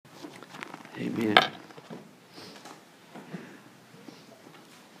Amen.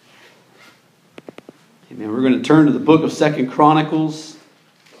 Amen. We're going to turn to the book of 2 Chronicles,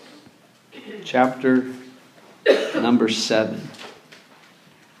 chapter number 7.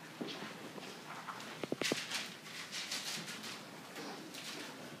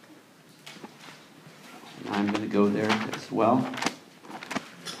 I'm going to go there as well.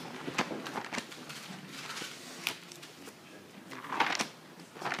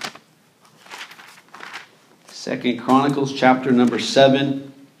 Second Chronicles chapter number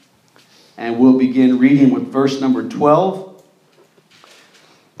 7, and we'll begin reading with verse number 12.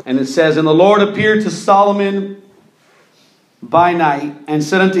 And it says, "And the Lord appeared to Solomon by night, and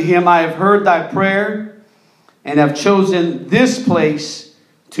said unto him, I have heard thy prayer, and have chosen this place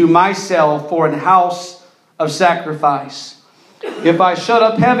to myself for an house of sacrifice. If I shut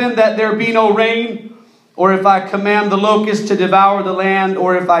up heaven that there be no rain, or if I command the locusts to devour the land,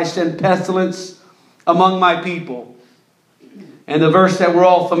 or if I send pestilence among my people." And the verse that we're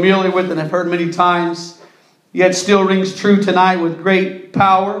all familiar with and have heard many times, yet still rings true tonight with great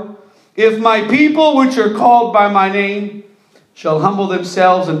power. "If my people, which are called by my name, shall humble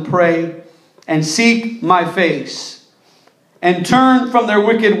themselves and pray, and seek my face, and turn from their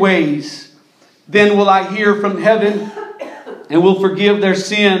wicked ways, then will I hear from heaven, and will forgive their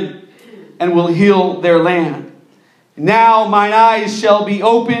sin, and will heal their land. Now mine eyes shall be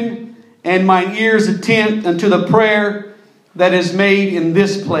open, and mine ears attent unto the prayer that is made in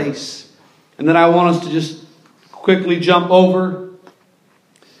this place." And then I want us to just quickly jump over,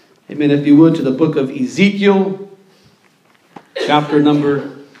 amen, if you would, to the book of Ezekiel, chapter number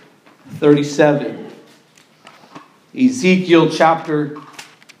 37. Ezekiel chapter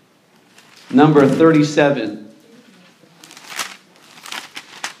number 37.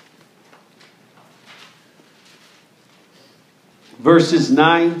 Verses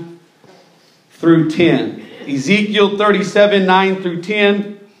 9 through 10. Ezekiel 37, 9 through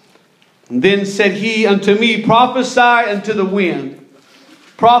 10. "And then said he unto me, Prophesy unto the wind.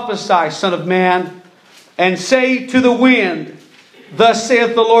 Prophesy, son of man, and say to the wind, Thus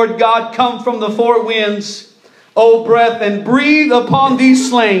saith the Lord God, Come from the four winds, O breath, and breathe upon these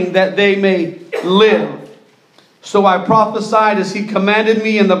slain, that they may live. So I prophesied as he commanded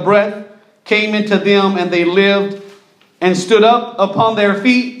me, and the breath came into them, and they lived, and stood up upon their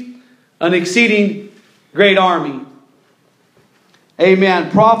feet, an exceeding great army." Amen.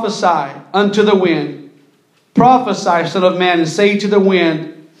 "Prophesy unto the wind. Prophesy, son of man, and say to the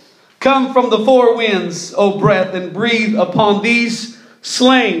wind, Come from the four winds, O breath, and breathe upon these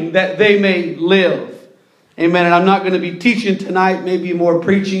slain, that they may live." Amen. And I'm not going to be teaching tonight, maybe more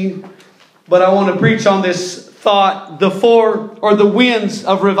preaching, but I want to preach on this thought, the four, or the winds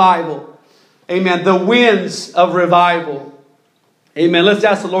of revival. Amen. The winds of revival. Amen. Let's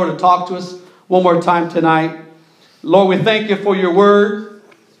ask the Lord to talk to us one more time tonight. Lord, we thank you for your word.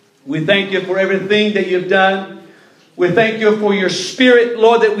 We thank you for everything that you've done. We thank you for your spirit,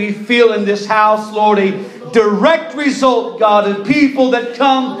 Lord, that we feel in this house. Lord, a direct result, God, of people that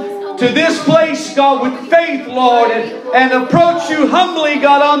come to this place, God, with faith, Lord, and approach you humbly,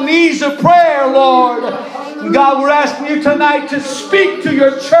 God, on knees of prayer, Lord. God, we're asking you tonight to speak to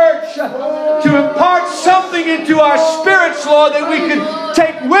your church, to impart something into our spirits, Lord, that we could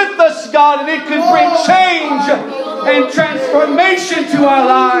take with us, God, and it could bring change and transformation to our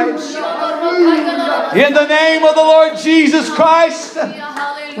lives. In the name of the Lord Jesus Christ,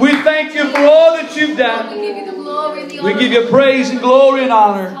 we thank you for all that you've done. We give you praise and glory and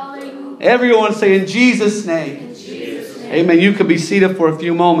honor. Everyone say, in Jesus' name. Amen. You can be seated for a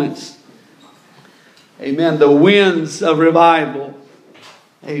few moments. Amen. The winds of revival.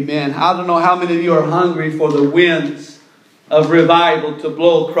 Amen. I don't know how many of you are hungry for the winds of revival to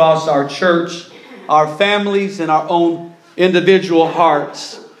blow across our church, our families, and our own individual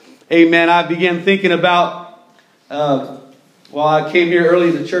hearts. Amen. I began thinking about, I came here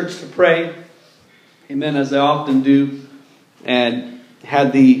early to church to pray. Amen. As I often do. And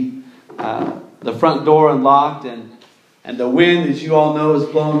had the front door unlocked. And the wind, as you all know, is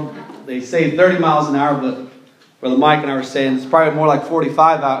blowing. They say 30 miles an hour, but Brother Mike and I were saying it's probably more like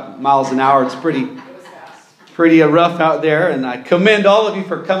 45 miles an hour. It's pretty rough out there. And I commend all of you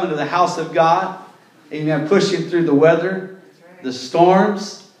for coming to the house of God. Amen. Pushing through the weather, the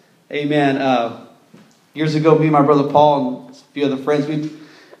storms. Amen. Years ago, me and my brother Paul and a few other friends,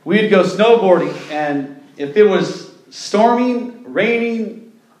 we'd go snowboarding. And if it was storming,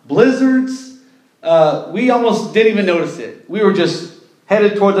 raining, blizzards, we almost didn't even notice it. We were just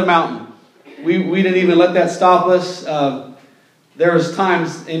headed toward the mountain. We didn't even let that stop us. There was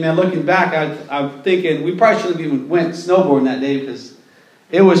times, amen, looking back, I'm thinking we probably should have even went snowboarding that day because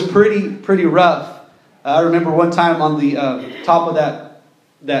it was pretty rough. I remember one time on the top of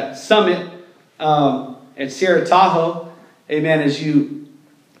that summit at Sierra Tahoe, amen, if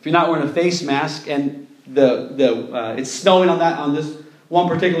you're not wearing a face mask, and it's snowing on this one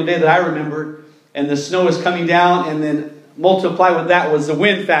particular day that I remember, and the snow is coming down, and then multiply with that was the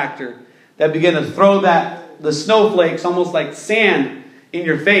wind factor that began to throw the snowflakes almost like sand in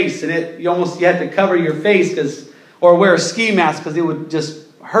your face, and you had to cover your face or wear a ski mask because it would just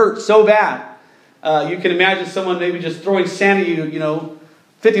hurt so bad. You can imagine someone maybe just throwing sand at you,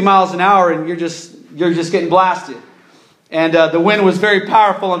 50 miles an hour, and you're just getting blasted. And the wind was very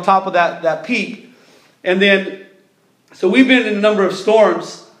powerful on top of that peak. And then, so we've been in a number of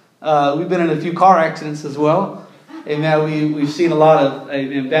storms. We've been in a few car accidents as well. Amen. We've seen a lot of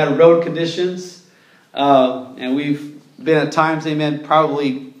bad road conditions. And we've been at times, amen,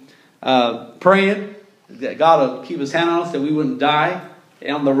 probably praying that God will keep his hand on us, that we wouldn't die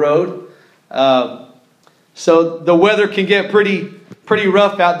on the road. So the weather can get pretty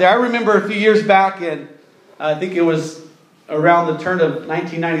rough out there. I remember a few years back, and I think it was around the turn of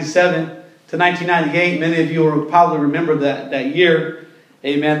 1997 to 1998. Many of you will probably remember that year.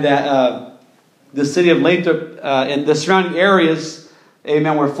 Amen. That the city of Lathrop and the surrounding areas,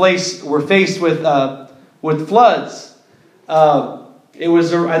 amen, were faced with floods. It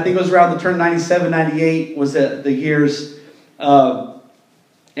was, I think it was around the turn of 97, 98 was the years.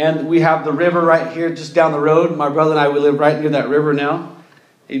 And we have the river right here just down the road. My brother and I, we live right near that river now.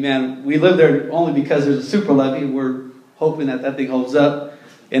 Amen. We live there only because there's a super levee. We're hoping that thing holds up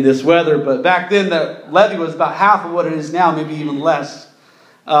in this weather. But back then, the levee was about half of what it is now, maybe even less.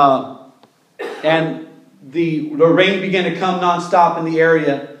 And the rain began to come nonstop in the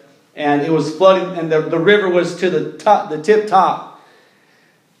area. And it was flooding. And the river was to the tip top.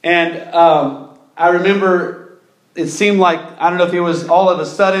 And I remember it seemed like, I don't know if it was all of a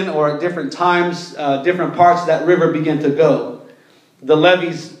sudden or at different times, different parts of that river began to go. The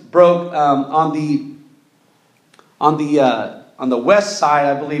levees broke on the west side,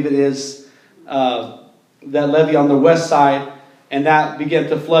 I believe it is, that levee on the west side, and that began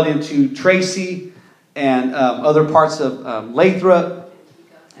to flood into Tracy and other parts of Lathrop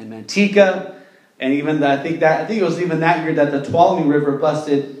and Manteca, and even I think it was even that year that the Tuolumne River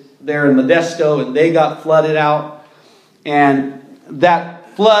busted there in Modesto, and they got flooded out. And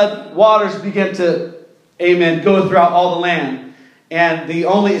that flood waters began to, amen, go throughout all the land. And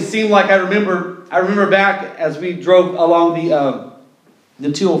it seemed like I remember back as we drove along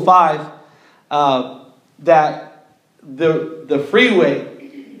the 205, that the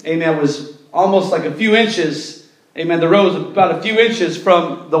freeway, amen, was almost like a few inches, amen, the road was about a few inches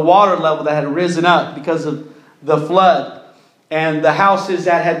from the water level that had risen up because of the flood. And the houses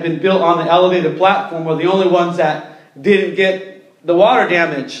that had been built on the elevated platform were the only ones that didn't get the water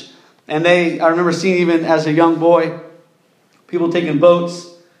damage. And I remember seeing, even as a young boy, people taking boats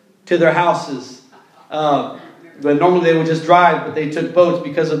to their houses. But normally they would just drive, but they took boats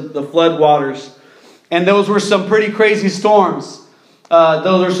because of the flood waters. And those were some pretty crazy storms.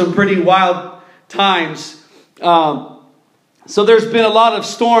 Those are some pretty wild times. So there's been a lot of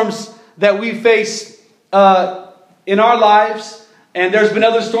storms that we faced in our lives. And there's been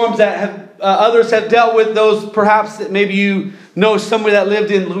other storms that others have dealt with. Those perhaps that maybe you know somebody that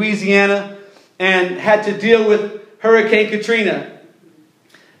lived in Louisiana and had to deal with Hurricane Katrina.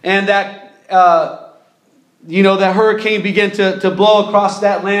 And that hurricane began to blow across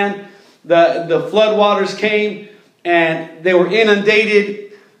that land. The flood waters came and they were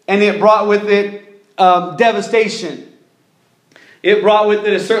inundated, and it brought with it devastation. It brought with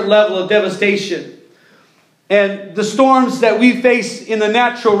it a certain level of devastation. And the storms that we face in the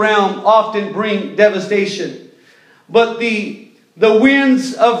natural realm often bring devastation. But the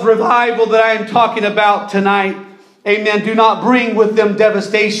winds of revival that I am talking about tonight, amen, do not bring with them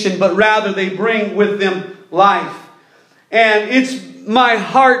devastation, but rather they bring with them life. And it's my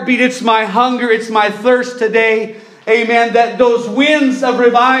heartbeat, it's my hunger, it's my thirst today, amen, that those winds of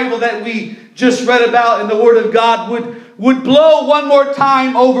revival that we just read about in the Word of God would blow one more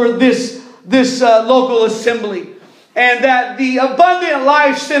time over this local assembly, and that the Abundant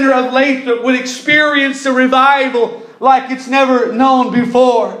Life Center of Lathrop would experience a revival like it's never known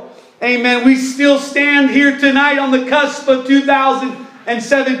before. Amen. We still stand here tonight on the cusp of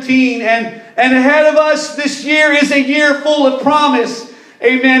 2017, and ahead of us this year is a year full of promise.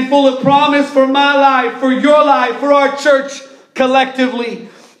 Amen. Full of promise for my life, for your life, for our church collectively.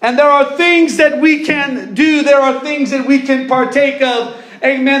 And there are things that we can do. There are things that we can partake of.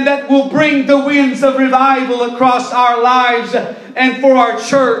 Amen. That will bring the winds of revival across our lives and for our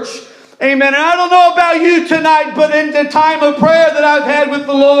church. Amen. And I don't know about you tonight, but in the time of prayer that I've had with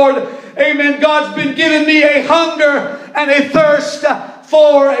the Lord, amen, God's been giving me a hunger and a thirst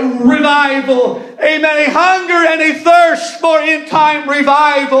for revival. Amen. A hunger and a thirst for end-time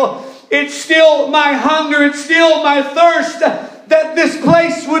revival. It's still my hunger. It's still my thirst that this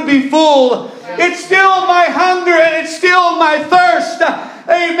place would be full. It's still my hunger and it's still my thirst,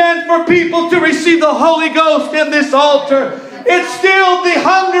 amen, for people to receive the Holy Ghost in this altar. It's still the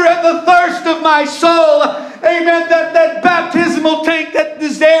hunger and the thirst of my soul, amen, that baptismal tank that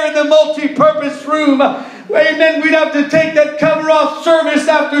is there in the multi-purpose room. Amen. We'd have to take that cover off service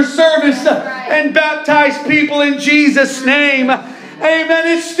after service and baptize people in Jesus' name.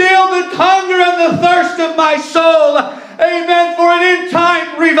 Amen. It's still the hunger and the thirst of my soul. Amen. For an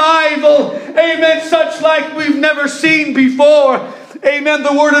end-time revival. Amen. Such like we've never seen before. Amen.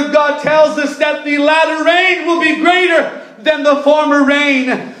 The Word of God tells us that the latter rain will be greater than the former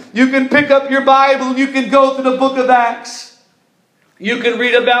rain. You can pick up your Bible and you can go to the book of Acts. You can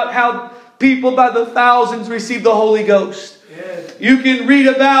read about how people by the thousands received the Holy Ghost. Yes. You can read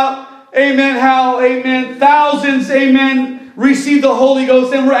about, amen, how, amen, thousands, amen, received the Holy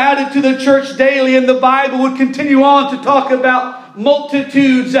Ghost and were added to the church daily. And the Bible would continue on to talk about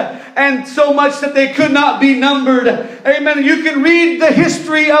multitudes and so much that they could not be numbered. Amen. You can read the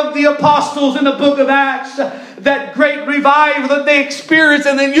history of the apostles in the book of Acts, that great revival that they experienced,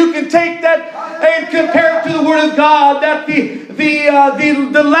 and then you can take that and compare it to the Word of God, that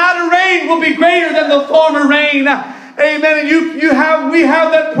the latter rain will be greater than the former rain. Amen. And we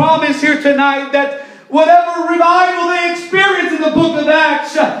have that promise here tonight that whatever revival they experience in the book of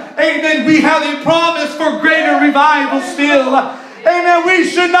Acts, amen, we have a promise for greater revival still. Amen. We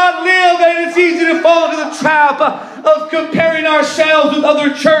should not live, and it's easy to fall into the trap of comparing ourselves with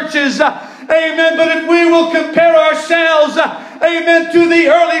other churches. Amen. But if we will compare ourselves, amen, to the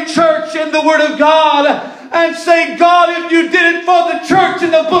early church in the Word of God and say, God, if you did it for the church in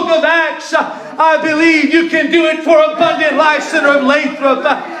the book of Acts, I believe you can do it for Abundant Life Center of Lathrop.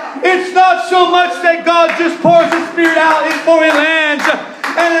 It's not so much that God just pours His Spirit out in foreign lands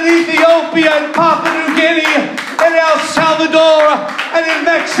and in Ethiopia and Papua New Guinea and El Salvador and in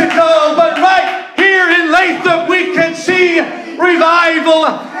Mexico, but right here in Lathrop we can see revival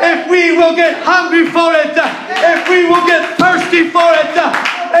if we will get hungry for it, if we will get thirsty for it,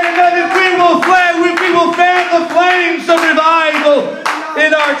 amen, if we will fan the flames of revival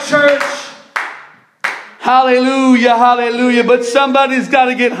in our church. Hallelujah, hallelujah. But somebody's got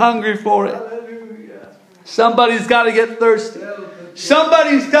to get hungry for it. Somebody's got to get thirsty.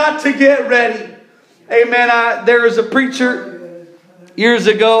 Somebody's got to get ready. Amen. There was a preacher years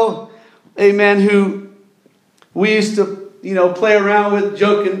ago, amen, who we used to, play around with,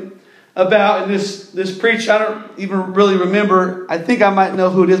 joking about. And this preacher, I don't even really remember. I think I might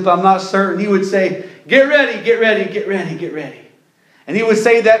know who it is, but I'm not certain. He would say, get ready, get ready, get ready, get ready. And he would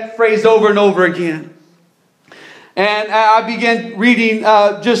say that phrase over and over again. And I began reading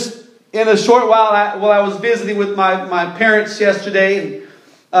just in a short while while I was visiting with my parents yesterday.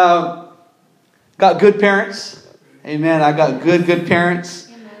 And got good parents. Amen. I got good parents.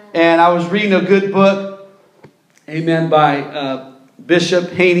 Amen. And I was reading a good book. Amen. By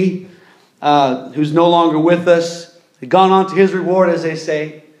Bishop Haney, who's no longer with us. He'd gone on to his reward, as they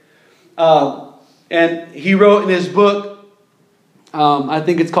say. And he wrote in his book, I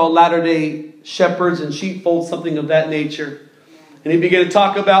think it's called Latter-day Shepherds and Sheepfolds, something of that nature. And he began to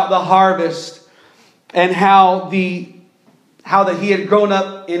talk about the harvest and how that he had grown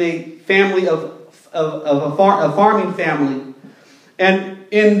up in a family of a farming family. And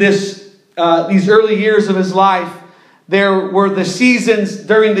in these early years of his life, there were the seasons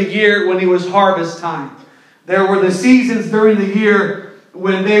during the year when it was harvest time. There were the seasons during the year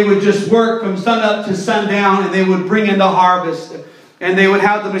when they would just work from sun up to sundown, and they would bring in the harvest. And they would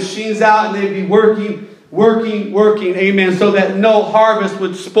have the machines out and they'd be working, amen, so that no harvest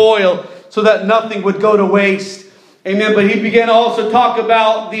would spoil, so that nothing would go to waste. Amen. But he began to also talk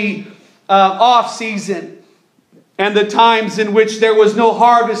about the off season and the times in which there was no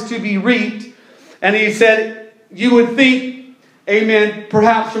harvest to be reaped. And he said, you would think, amen,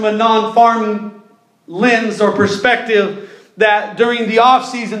 perhaps from a non-farming lens or perspective, that during the off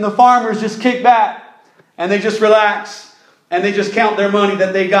season the farmers just kick back and they just relax. And they just count their money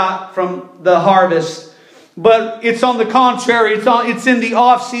that they got from the harvest. But it's on the contrary. It's in the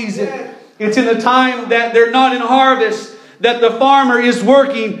off season. It's in the time that they're not in harvest, that the farmer is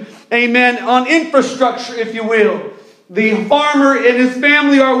working, amen, on infrastructure, if you will. The farmer and his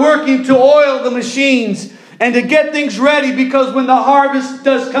family are working to oil the machines and to get things ready, because when the harvest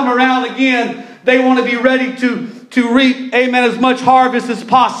does come around again, they want to be ready to reap, amen, as much harvest as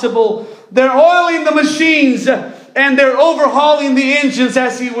possible. They're oiling the machines and they're overhauling the engines,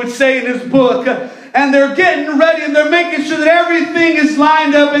 as he would say in his book. And they're getting ready and they're making sure that everything is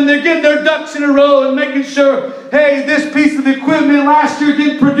lined up and they're getting their ducks in a row and making sure, hey, this piece of equipment last year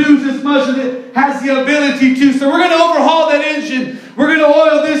didn't produce as much as it has the ability to. So we're going to overhaul that engine. We're going to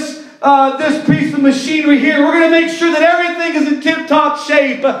oil this piece of machinery here. We're going to make sure that everything is in tip-top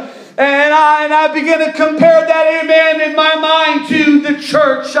shape. And I begin to compare that, amen, in my mind to the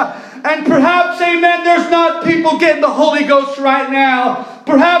church. And perhaps, amen, there's not people getting the Holy Ghost right now.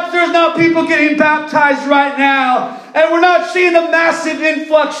 Perhaps there's not people getting baptized right now. And we're not seeing a massive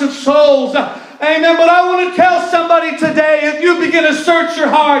influx of souls. Amen. But I want to tell somebody today, if you begin to search your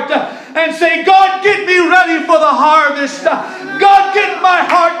heart and say, God, get me ready for the harvest. God, get my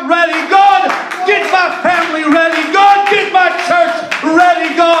heart ready. God, get my family ready. God, get my church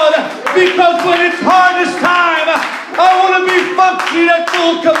ready, God. Because when it's harvest time, I want to be functioning at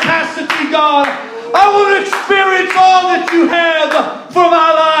full capacity, God. I want to experience all that you have for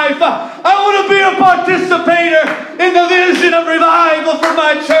my life. I want to be a participator in the vision of revival for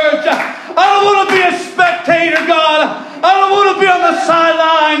my church. I don't want to be a spectator, God. I don't want to be on the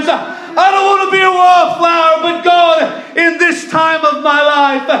sidelines. I don't want to be a wallflower, but God, in this time of my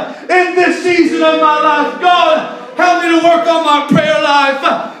life, in this season of my life, God, help me to work on my prayer life.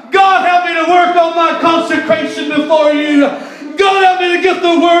 God, help me to work on my consecration before you. God, help me to get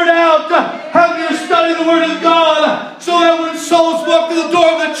the word out. Help me to study the word of God so that when souls walk through the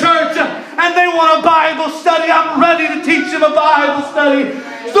door of the church and they want a Bible study, I'm ready to teach them a Bible study.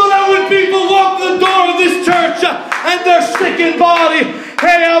 So that when people walk through the door of this church and they're sick in body,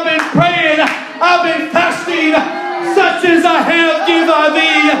 hey, I've been praying, I've been fasting, such as I have, give I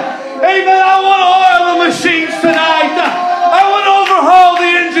thee. Amen. I want to oil the machines tonight. I want to overhaul the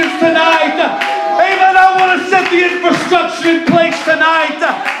engines tonight. Amen. I want to set the infrastructure in place tonight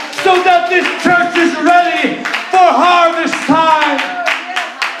so that this church is ready for harvest time.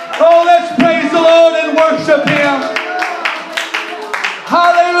 Oh, let's praise the Lord and worship Him.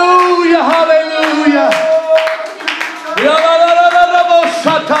 Hallelujah, hallelujah.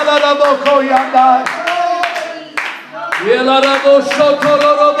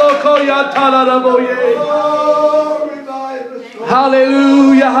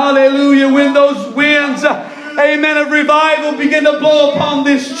 Hallelujah, hallelujah. When those winds, amen, of revival begin to blow upon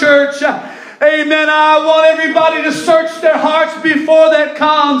this church, amen, I want everybody to search their hearts before that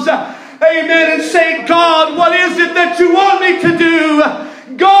comes. Amen. And say, God, what is it that you want me to do?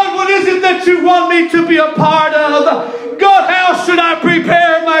 God, what is it that you want me to be a part of? God, how should I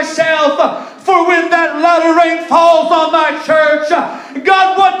prepare myself for when that latter rain falls on my church?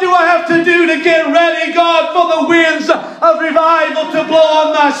 God, what do I have to do to get ready, God, for the winds of revival to blow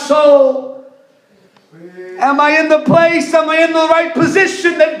on my soul? Am I in the place, am I in the right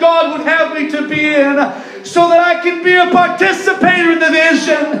position that God would have me to be in so that I can be a participator in the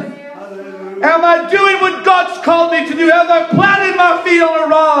vision? Am I doing what God's called me to do? Have I planted my feet on a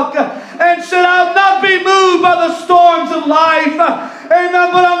rock and said, I'll not be moved by the storms of life?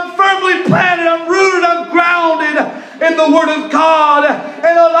 Amen. But I'm firmly planted, I'm rooted, I'm grounded in the Word of God.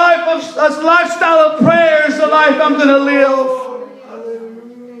 And a lifestyle of prayer is the life I'm going to live.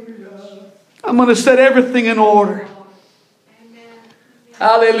 I'm going to set everything in order.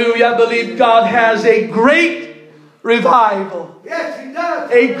 Hallelujah. I believe God has a great revival. Yes, He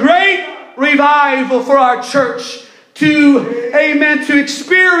does. A great revival for our church to, amen, to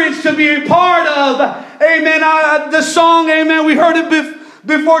experience, to be a part of. Amen. The song, amen, we heard it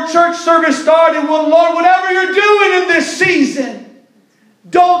before church service started. Well, Lord, whatever you're doing in this season,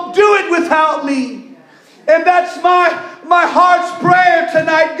 don't do it without me. And that's my heart's prayer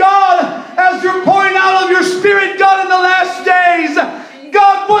tonight. God, as you're pouring out of your Spirit, God, in the last days,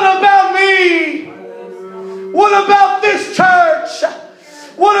 God, what about me? What about this church?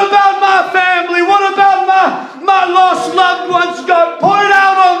 What about my family? What about my lost loved ones? God, pour it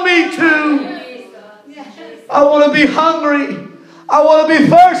out on me too. I want to be hungry. I want to be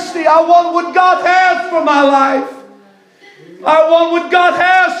thirsty. I want what God has for my life. I want what God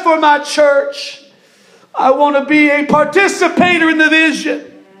has for my church. I want to be a participator in the vision.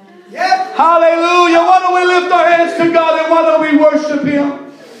 Yes. Hallelujah. Why don't we lift our hands to God and why don't we worship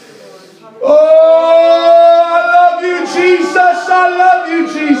Him? Oh, I love you, Jesus. I love you,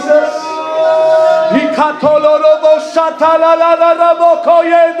 Jesus.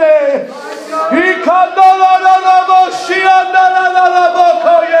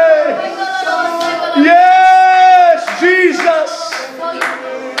 Yes, Jesus.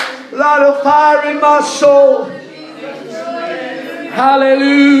 Light a fire in my soul.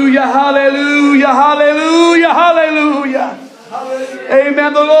 Hallelujah, hallelujah, hallelujah, hallelujah.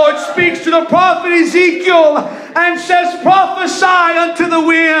 Amen. The Lord speaks to the prophet Ezekiel and says, prophesy unto the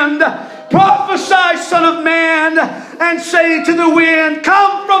wind. Prophesy, son of man, and say to the wind,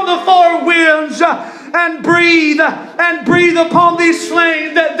 come from the four winds and breathe upon these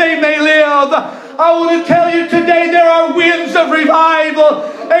slain that they may live. I want to tell you today there are winds of revival,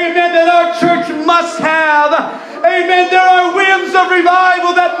 amen, that our church must have. Amen. There are winds of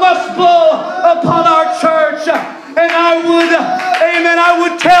revival that must blow upon our church. And I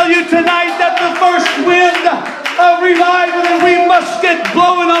would tell you tonight that the first wind of revival that we must get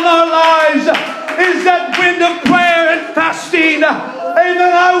blowing on our lives is that wind of prayer and fasting.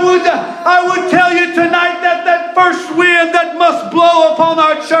 Amen. I would tell you tonight that that first wind that must blow upon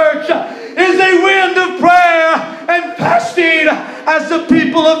our church is a wind of prayer and fasting as the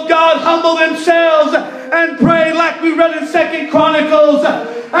people of God humble themselves and pray, like we read in 2 Chronicles.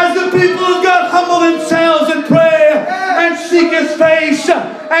 As the people of God humble themselves and pray and seek His face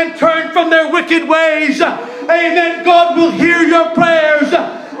and turn from their wicked ways, amen, God will hear your prayers.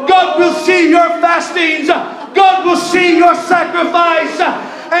 God will see your fastings. God will see your sacrifice.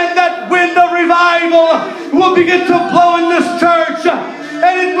 And that wind of revival will begin to blow in this church.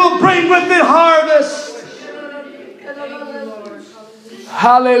 And it will bring with it harvest.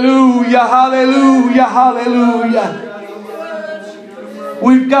 Hallelujah, hallelujah, hallelujah.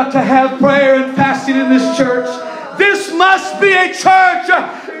 We've got to have prayer and fasting in this church. This must be a church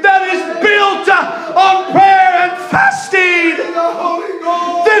that is built on prayer and fasting.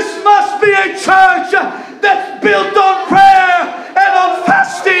 This must be a church that's built on prayer and on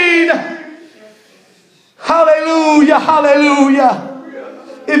fasting. Hallelujah, hallelujah.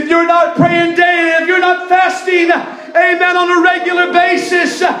 If you're not praying daily, if you're not fasting, amen, on a regular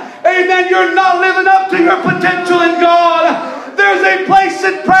basis, amen, you're not living up to your potential in God. There's a place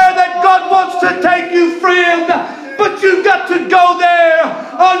in prayer that God wants to take you, friend. But you've got to go there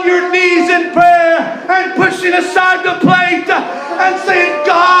on your knees in prayer and pushing aside the plate and saying,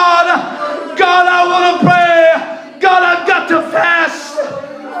 God, I want to pray. God, I've got to fast.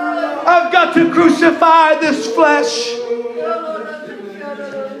 I've got to crucify this flesh.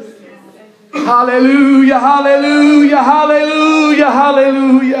 Hallelujah, hallelujah, hallelujah,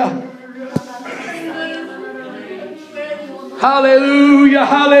 hallelujah. Hallelujah,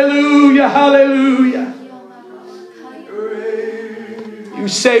 hallelujah, hallelujah. You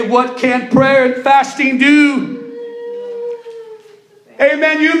say, what can prayer and fasting do?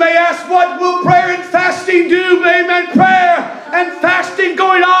 Amen. You may ask, what will prayer and fasting do? Amen. Prayer and fasting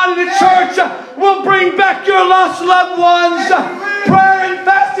going on in the church will bring back your lost loved ones. Prayer and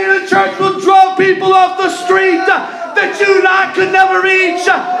fasting in the church will draw people off the street that you and I could never reach.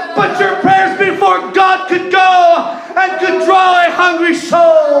 But your prayers before God could go and could draw a hungry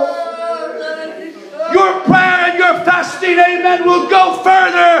soul. Your prayer and your fasting, amen, will go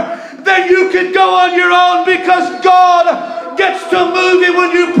further than you could go on your own, because God gets to move it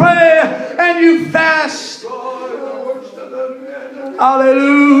when you pray and you fast.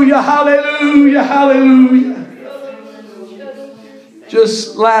 Hallelujah, hallelujah, hallelujah.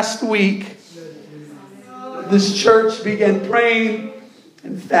 Just last week, this church began praying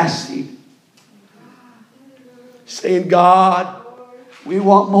and fasting, saying, God, we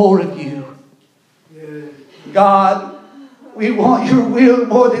want more of you. God, we want your will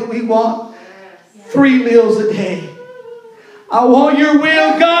more than we want 3 meals a day. I want your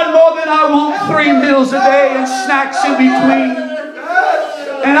will, God, more than I want 3 meals a day and snacks in between.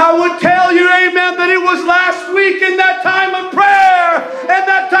 And I would tell you, amen, that it was last week in that time of prayer and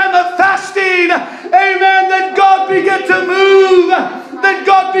that time of fasting, amen, that God began to move. That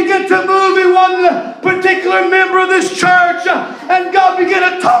God began to move in one particular member of this church. And God began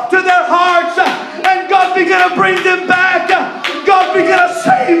to talk to their hearts. And God began to bring them back. God began to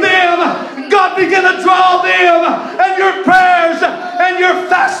save them. God began to draw them. And your prayers and your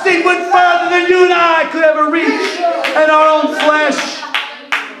fasting went further than you and I could ever reach in our own flesh.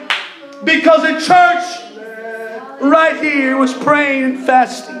 Because a church right here was praying and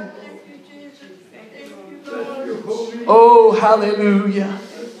fasting. Oh, hallelujah.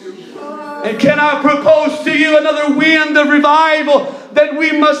 And can I propose to you another wind of revival that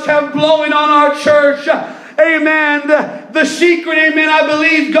we must have blowing on our church? Amen. The secret, amen, I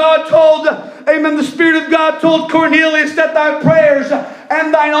believe God told, amen, the Spirit of God told Cornelius that thy prayers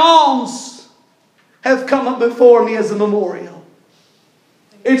and thine alms have come up before me as a memorial.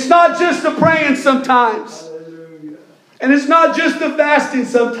 It's not just the praying sometimes. And it's not just the fasting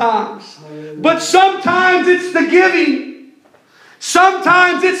sometimes. But sometimes it's the giving.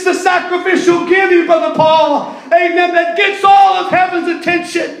 Sometimes it's the sacrificial giving, Brother Paul. Amen. That gets all of heaven's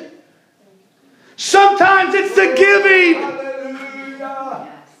attention. Sometimes it's the giving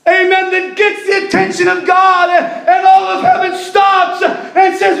Amen. That gets the attention of God, and all of heaven stops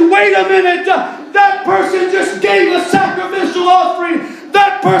and says, wait a minute. That person just gave a sacrificial offering.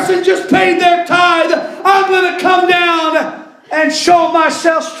 That person just paid their tithe. I'm going to come down and show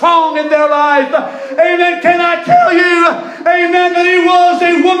myself strong in their life. Amen. Can I tell you, amen, that he was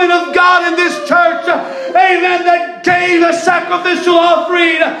a woman of God in this church. Amen. That gave a sacrificial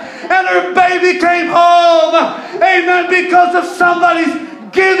offering, and her baby came home. Amen. Because of somebody's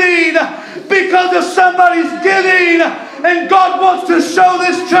giving. Because of somebody's giving. And God wants to show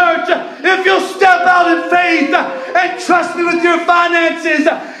this church, if you'll step out in faith and trust me with your finances,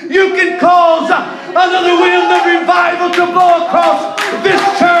 you can cause another wind of revival to blow across this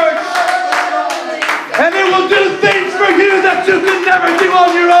church. And it will do things for you that you can never do on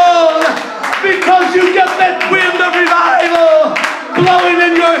your own, because you get that wind of revival blowing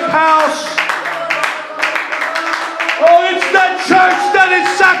in your house. Oh, it's that church that is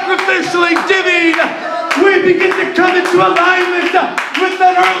sacrificially giving. We begin to come into alignment with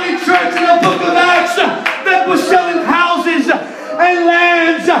that early church in the book of Acts that was selling houses and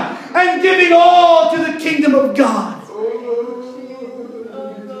lands and giving all to the kingdom of God.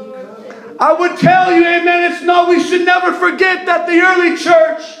 I would tell you, amen, we should never forget that the early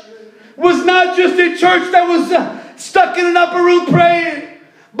church was not just a church that was stuck in an upper room praying,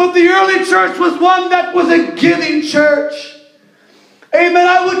 but the early church was one that was a giving church. Amen.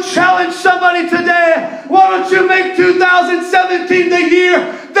 I would challenge somebody today. Why don't you make 2017 the year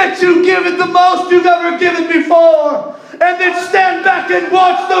that you give it the most you've ever given before? And then stand back and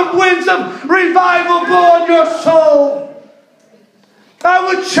watch the winds of revival blow on your soul. I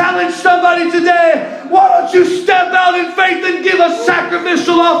would challenge somebody today. Why don't you step out in faith and give a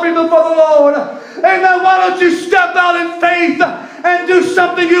sacrificial offering before the Lord? Amen. Why don't you step out in faith and do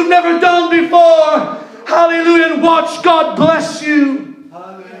something you've never done before? Hallelujah. And watch God bless you.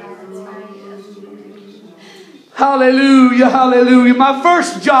 Hallelujah. Hallelujah. My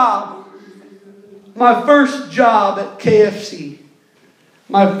first job at KFC,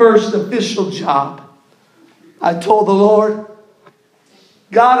 my first official job, I told the Lord,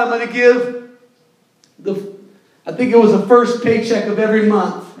 God, I'm going to give I think it was the first paycheck of every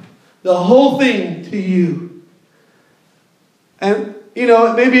month, the whole thing to you. And you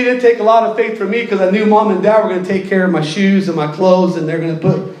know, maybe it didn't take a lot of faith for me, because I knew Mom and Dad were going to take care of my shoes and my clothes, and they're going to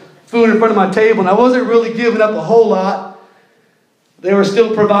put food in front of my table. And I wasn't really giving up a whole lot. They were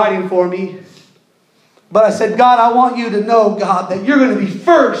still providing for me. But I said, God, I want you to know, God, that you're going to be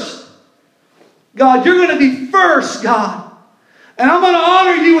first. God, you're going to be first, God. And I'm going to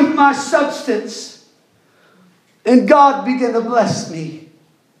honor you with my substance. And God began to bless me.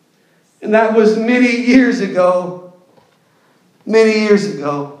 And that was many years ago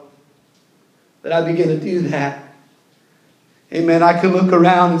that I began to do that. Amen. I could look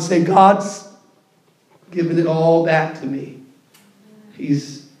around and say, God's given it all back to me.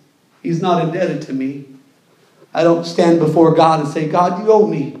 He's not indebted to me. I don't stand before God and say, God, you owe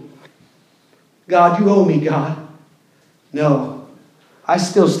me. God, you owe me, God. No. I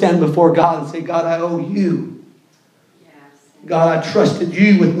still stand before God and say, God, I owe you. God, I trusted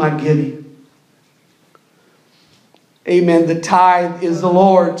you with my giving. Amen. The tithe is the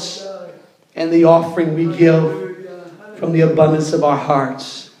Lord's, and the offering we give from the abundance of our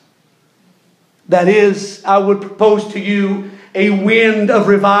hearts. That is, I would propose to you a wind of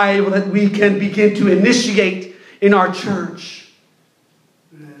revival that we can begin to initiate in our church,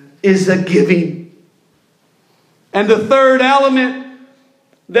 is the giving. And the third element,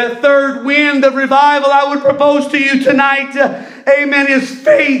 the third wind of revival I would propose to you tonight, amen, is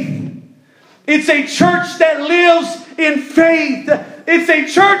faith. It's a church that lives in faith. It's a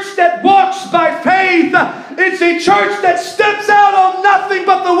church that walks by faith. It's a church that steps out on nothing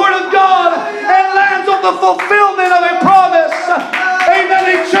but the Word of God and lands on the fulfillment of a promise.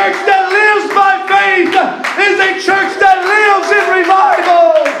 Amen. A church that lives by faith is a church that lives in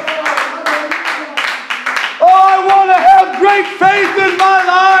revival. Oh, I want to have great faith in my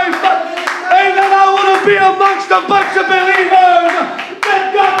life. Amen. I want to be amongst a bunch of believers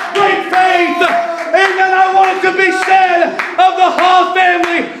that got great faith. Amen. I want it to be said of the Hall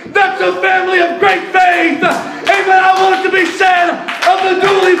family, that's a family of great faith. Amen. I want it to be said of the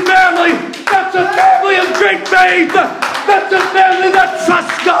Dooley family, that's a family of great faith. That's a family that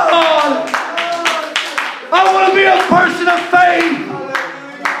trusts God. I want to be a person of faith.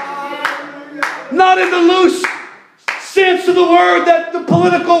 Not in the loose sense of the word that the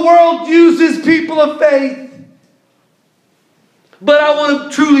political world uses, people of faith. But I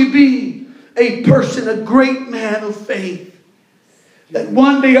want to truly be a person, a great man of faith, that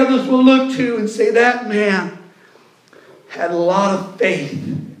one day others will look to and say, that man had a lot of faith.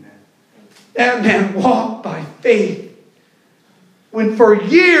 That man walked by faith. When for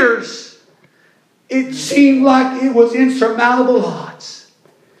years it seemed like it was insurmountable odds.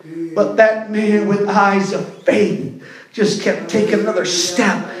 But that man with eyes of faith just kept taking another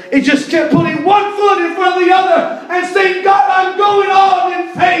step. It just kept putting one foot in front of the other and saying, God, I'm going on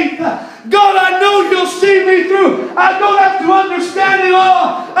in faith. God, I know you'll see me through. I don't have to understand it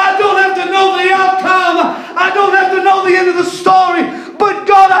all. I don't have to know the outcome. I don't have to know the end of the story. But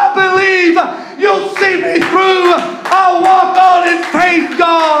God, I believe you'll see me through. I'll walk on in faith,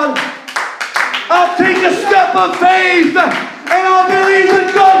 God. I'll take a step of faith and I'll believe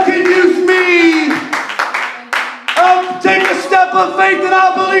that God can use me. I'll take a step of faith and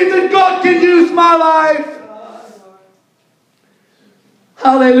I'll believe that God can use my life.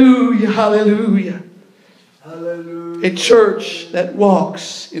 Hallelujah, hallelujah. Hallelujah. A church that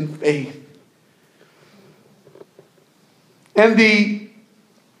walks in faith. And the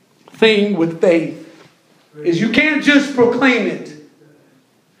thing with faith is you can't just proclaim it.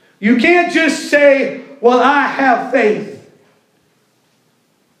 You can't just say, well, I have faith.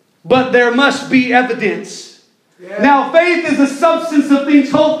 But there must be evidence. Yeah. Now, faith is the substance of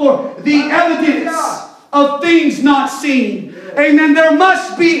things hoped for, the evidence of things not seen. Amen. There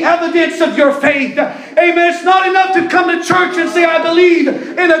must be evidence of your faith. Amen. It's not enough to come to church and say, I believe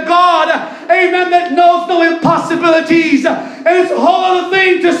in a God. Amen. That knows no impossibilities. And it's a whole other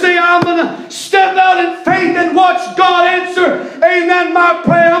thing to say, I'm going to step out in faith and watch God answer. Amen. My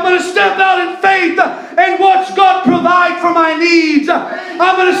prayer. I'm going to step out in faith and watch God provide for my needs.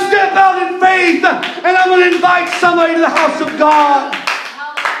 I'm going to step out in faith and I'm going to invite somebody to the house of God.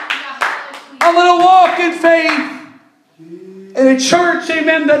 I'm going to walk in faith. And a church,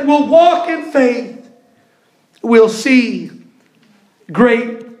 amen, that will walk in faith will see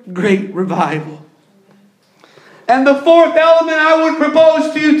great, great revival. And the fourth element I would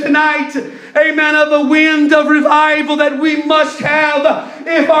propose to you tonight, amen, of a wind of revival that we must have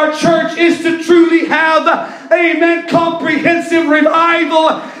if our church is to truly have, amen, comprehensive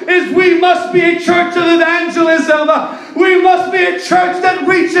revival, is we must be a church of evangelism. We must be a church that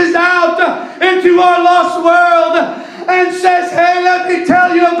reaches out into our lost world and says, hey, let me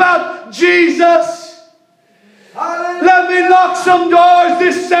tell you about Jesus. Hallelujah. Let me knock some doors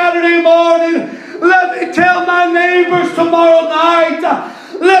this Saturday morning. Let me tell my neighbors tomorrow night.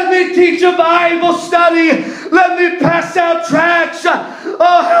 Let me teach a Bible study. Let me pass out tracts.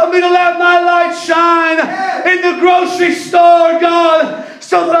 Oh, help me to let my light shine in the grocery store, God,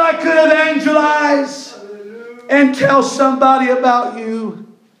 so that I could evangelize and tell somebody about you.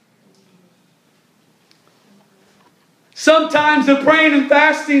 Sometimes the praying and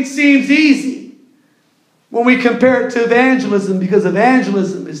fasting seems easy when we compare it to evangelism, because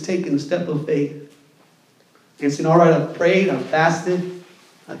evangelism is taking a step of faith and saying, all right, I've prayed, I've fasted,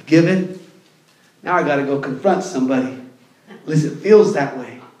 I've given. Now I got to go confront somebody. At least it feels that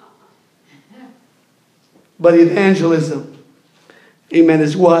way. But evangelism, amen,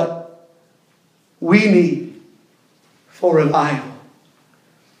 is what we need for revival.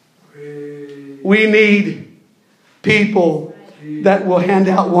 We need people that will hand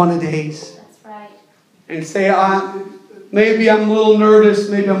out one-a-days. That's right. And say, maybe I'm a little nervous,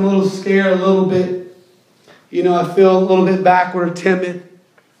 maybe I'm a little scared a little bit. You know, I feel a little bit backward, timid.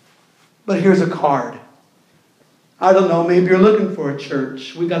 But here's a card. I don't know, maybe you're looking for a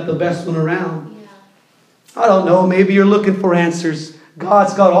church. We got the best one around. Yeah. I don't know, maybe you're looking for answers.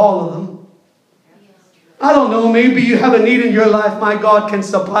 God's got all of them. I don't know, maybe you have a need in your life. My God can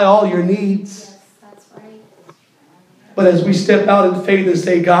supply all your needs. But as we step out in faith and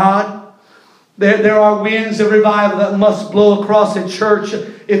say, God, there are winds of revival that must blow across a church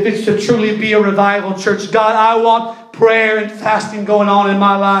if it's to truly be a revival church. God, I want prayer and fasting going on in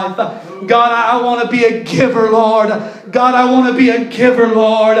my life. God, I want to be a giver, Lord. God, I want to be a giver,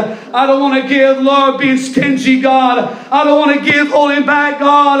 Lord. I don't want to give, Lord, being stingy, God. I don't want to give holding back,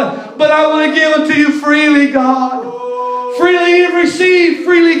 God. But I want to give unto you freely, God. Freely you receive,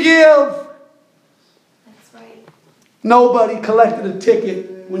 freely give. Nobody collected a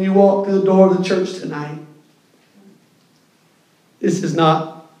ticket when you walked through the door of the church tonight. This is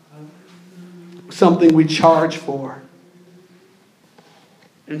not something we charge for.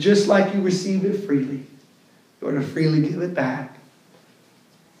 And just like you received it freely, you're to freely give it back.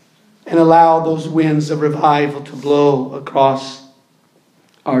 And allow those winds of revival to blow across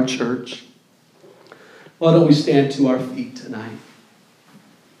our church. Why don't we stand to our feet tonight?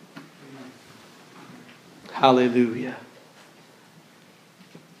 Hallelujah.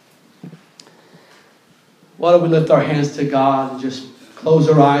 Why don't we lift our hands to God and just close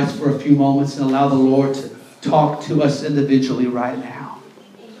our eyes for a few moments and allow the Lord to talk to us individually right now.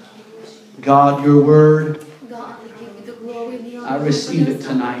 God, your word, I receive it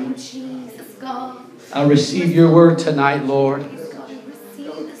tonight. I receive your word tonight, Lord.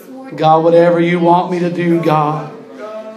 God, whatever you want me to do, God,